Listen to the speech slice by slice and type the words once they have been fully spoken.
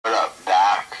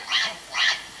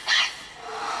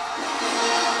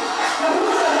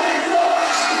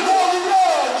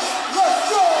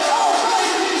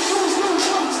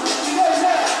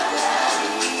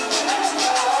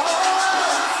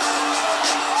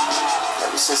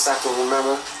since I can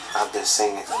remember, I've been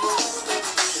singing.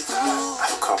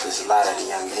 I've accomplished a lot at a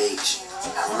young age.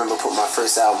 I remember putting my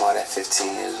first album out at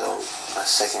 15 years old, my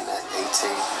second at 18.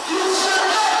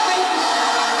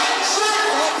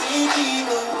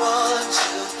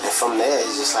 And from there,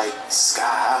 it's just like sky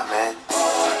high, man.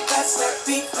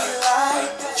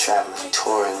 Traveling,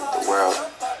 touring the world,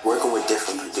 working with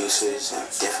different producers and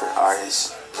different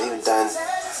artists. I've even done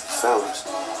films.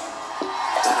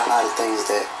 Done a lot of things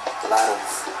that a lot of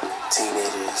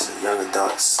teenagers and young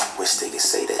adults wish they could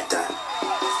say they've done.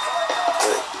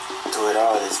 But through it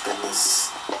all, there's been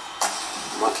this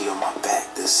monkey on my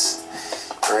back, this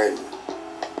burden.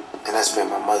 And that's been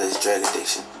my mother's drug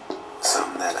addiction.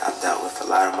 Something that I've dealt with a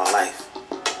lot of my life.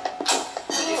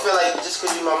 You feel like just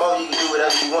because you're my mother, you can do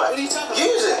whatever you want? What are you talking about?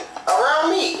 Use it. Around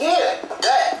me. Here.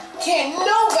 That. Can't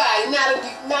nobody,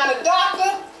 not a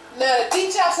doctor, not a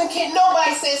detoxing, can't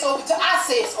nobody say it's over till I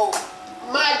say it's over.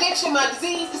 My addiction, my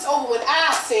disease is over when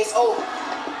I say it's over.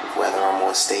 Whether I'm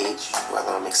on stage,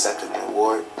 whether I'm accepting an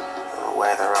award, or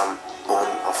whether I'm on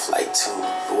a flight to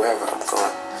wherever I'm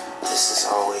going, this is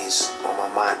always on my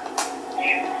mind.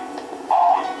 You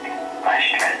are my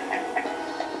strength.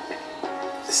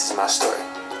 This is my story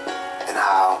and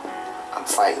how I'm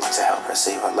fighting to help her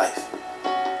save her life.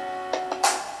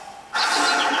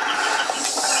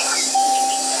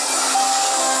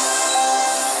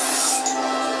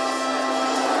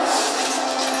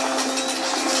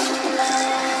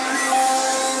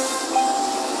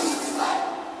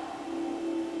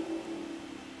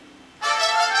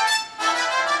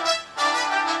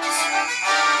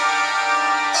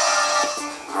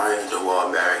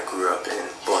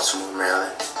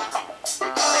 Maryland.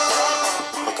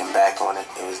 Looking back on it,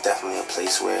 it was definitely a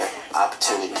place where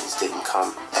opportunities didn't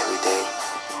come every day.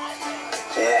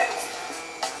 Yeah.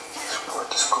 I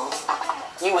went to school.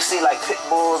 You would see like pit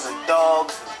bulls and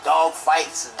dogs and dog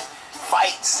fights and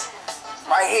fights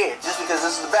right here, just because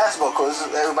this is the basketball court. This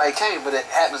is, everybody came, but it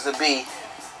happens to be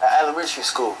an elementary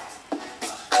school.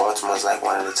 Baltimore's like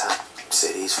one of the top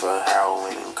cities for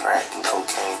heroin and crack and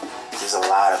cocaine. There's a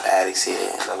lot of addicts here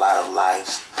and a lot of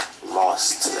lives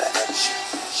lost to that.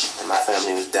 And my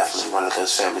family was definitely one of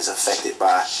those families affected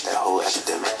by that whole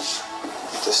epidemic.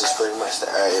 This is pretty much the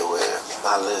area where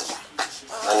I lived.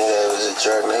 I knew that it was a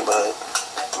drug neighborhood.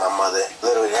 My mother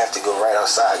literally had to go right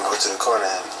outside and go to the corner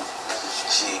and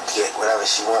she'd get whatever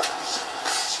she wanted.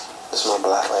 This is my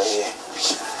block right here.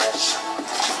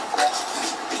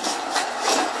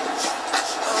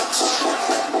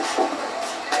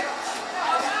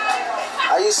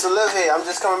 I used to live here. I'm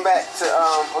just coming back to,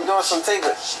 I'm doing some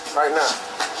taping right now.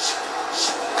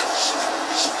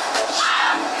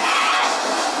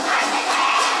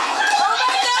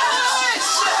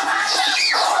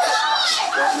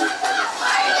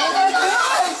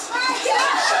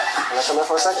 Can I come in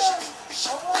for a second? I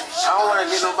don't want to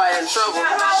get nobody in trouble.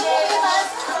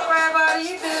 Don't worry about it,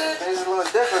 you good. Things a little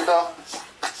different though.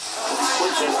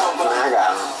 Man, I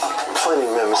got plenty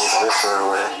of memories of this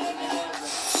room, man.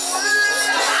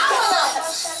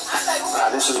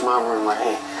 This is my room right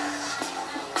here.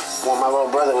 When my little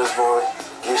brother was born,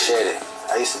 we shared it.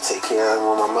 I used to take care of him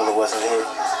when my mother wasn't here.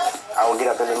 I would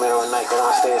get up in the middle of the night, go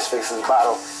downstairs, fix his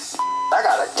bottle. I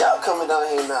got a job coming down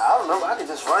here now. I remember I could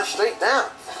just run straight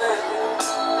down.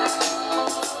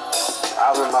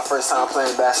 I remember my first time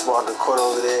playing basketball on the court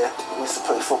over there. We used to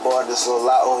play football in this little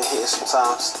lot over here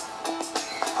sometimes.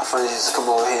 My friends used to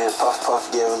come over here and puff,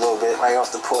 give a little bit right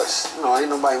off the porch. You know, ain't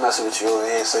nobody messing with you over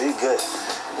here, so you good.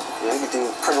 You can do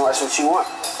pretty much what you want,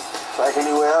 like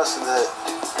anywhere else in the hood.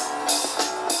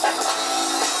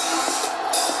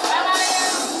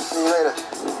 See you later.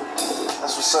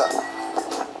 That's what's up.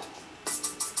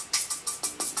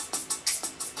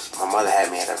 My mother had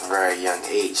me at a very young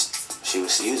age. She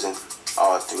was using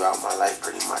all throughout my life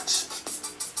pretty much.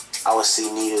 I would see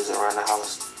needles around the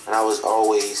house, and I was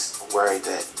always worried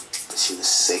that she was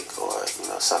sick or, you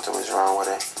know, something was wrong with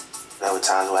her. There were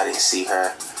times where I didn't see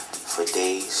her for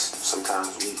days,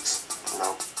 sometimes weeks, you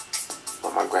know.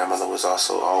 But my grandmother was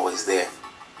also always there.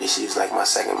 And she was like my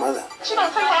second mother.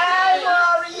 Hi,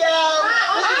 Mario.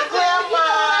 Hi,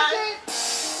 Grandma.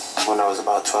 When I was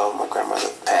about 12, my grandmother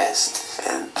passed,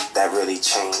 and that really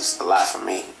changed a lot for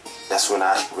me. That's when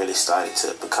I really started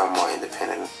to become more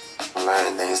independent,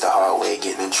 learning things the hard way,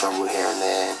 getting in trouble here and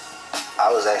there. I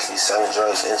was actually selling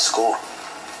drugs in school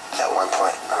at one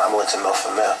point, and I went to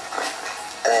Milford Mill.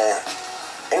 And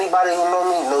anybody who knew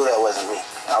me knew that wasn't me.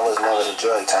 I was never the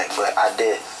drug type, but I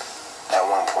did at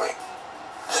one point.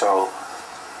 So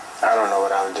I don't know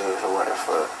what I would do if it wasn't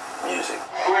for music.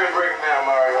 We're in break now,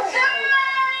 Mario.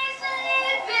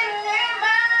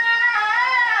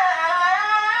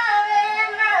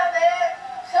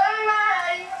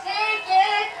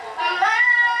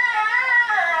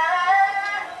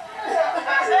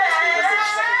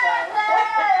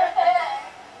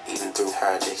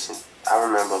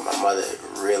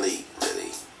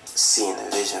 seeing a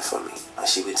vision for me.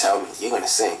 She would tell me, you're gonna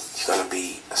sing. You're gonna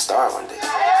be a star one day.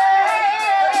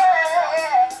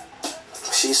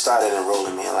 She started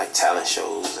enrolling me in like talent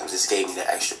shows and just gave me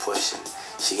the extra push, and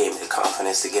she gave me the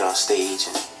confidence to get on stage.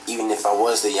 And even if I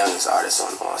was the youngest artist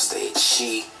on stage,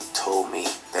 she told me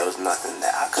there was nothing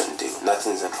that I couldn't do.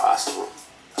 Nothing's impossible.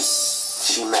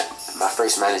 She met my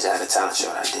first manager at a talent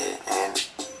show that I did, and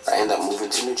I ended up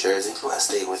moving to New Jersey, where I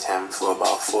stayed with him for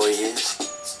about 4 years.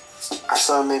 I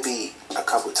saw her maybe a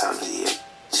couple times a year.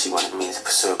 She wanted me to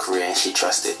pursue a career, and she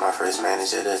trusted my first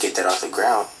manager to get that off the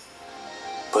ground.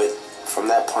 But from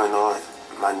that point on,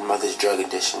 my mother's drug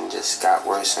addiction just got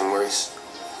worse and worse.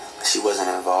 She wasn't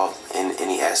involved in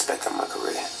any aspect of my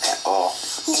career at all.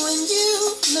 When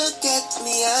you look at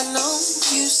me, I know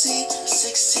you see a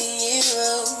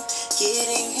 16-year-old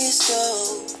getting his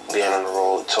dough. Being on the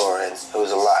road touring, it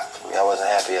was a lot for me. I wasn't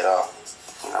happy at all.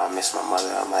 You know, I miss my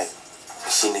mother. I'm like,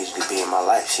 she needed to be in my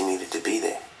life. She needed to be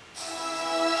there.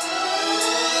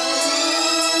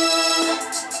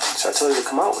 So I told her to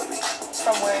come out with me.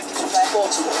 From where did you like?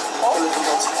 Baltimore. Oh, we live in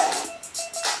Baltimore.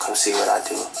 Come see what I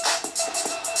do.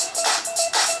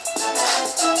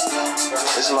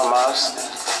 This is my mom's.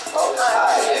 Oh,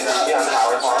 hi.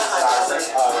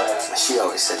 She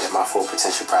always said that my full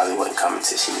potential probably wouldn't come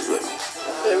until she was with me.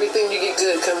 Everything you get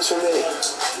good comes from me.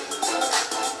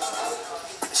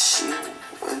 She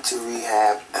went to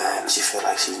rehab and she feel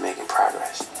like she's making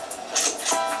progress.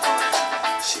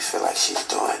 She feel like she's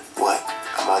doing what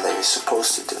a mother is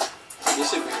supposed to do. You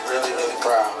should be really, really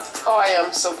proud. Oh, I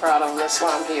am so proud of him. That's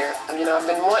why I'm here. You know, I've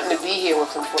been wanting to be here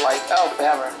with him for like,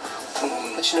 forever.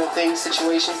 But you know,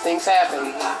 situations, things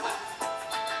happen.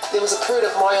 There was a period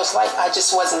of Mario's life I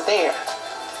just wasn't there.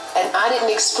 And I didn't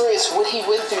experience what he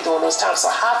went through during those times. So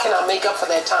how can I make up for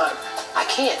that time? I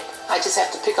can't. I just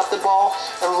have to pick up the ball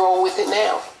and roll with it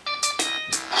now.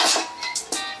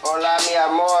 Hola, mi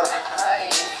amor.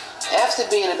 Hi. After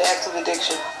being in active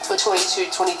addiction for 22,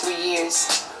 23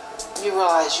 years, you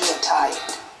realize you are tired.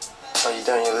 Oh, you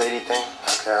done your lady thing?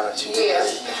 Okay, I'll let you do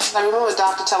it. I remember a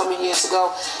doctor telling me years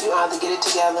ago, you either get it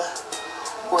together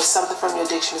or something from your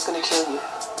addiction is going to kill you.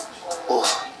 Oh,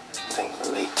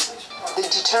 thankfully. The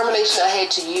determination I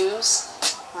had to use,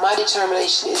 my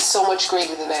determination is so much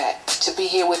greater than that, to be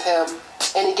here with him,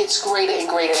 and it gets greater and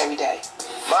greater every day.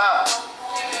 Mom!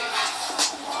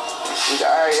 You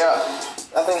gotta hurry up.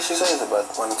 I think she says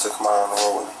about wanting to come out on the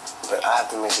road with me, but I have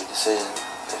to make a decision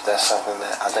if that's something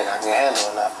that I think I can handle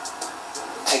or not.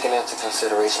 Taking into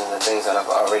consideration the things that I've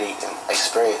already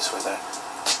experienced with her,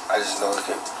 I just know it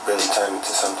could really turn into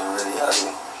something really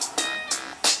ugly.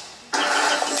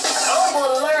 I'm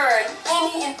gonna learn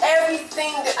any and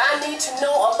everything that I need to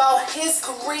know about his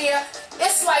career.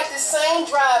 It's like the same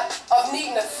drive of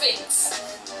needing a fix.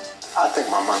 I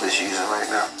think my mother's using right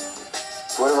now.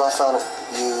 What if I found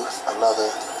you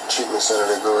another treatment center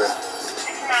to go in?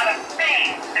 It's not a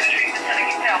thing that a treatment center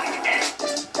can tell me.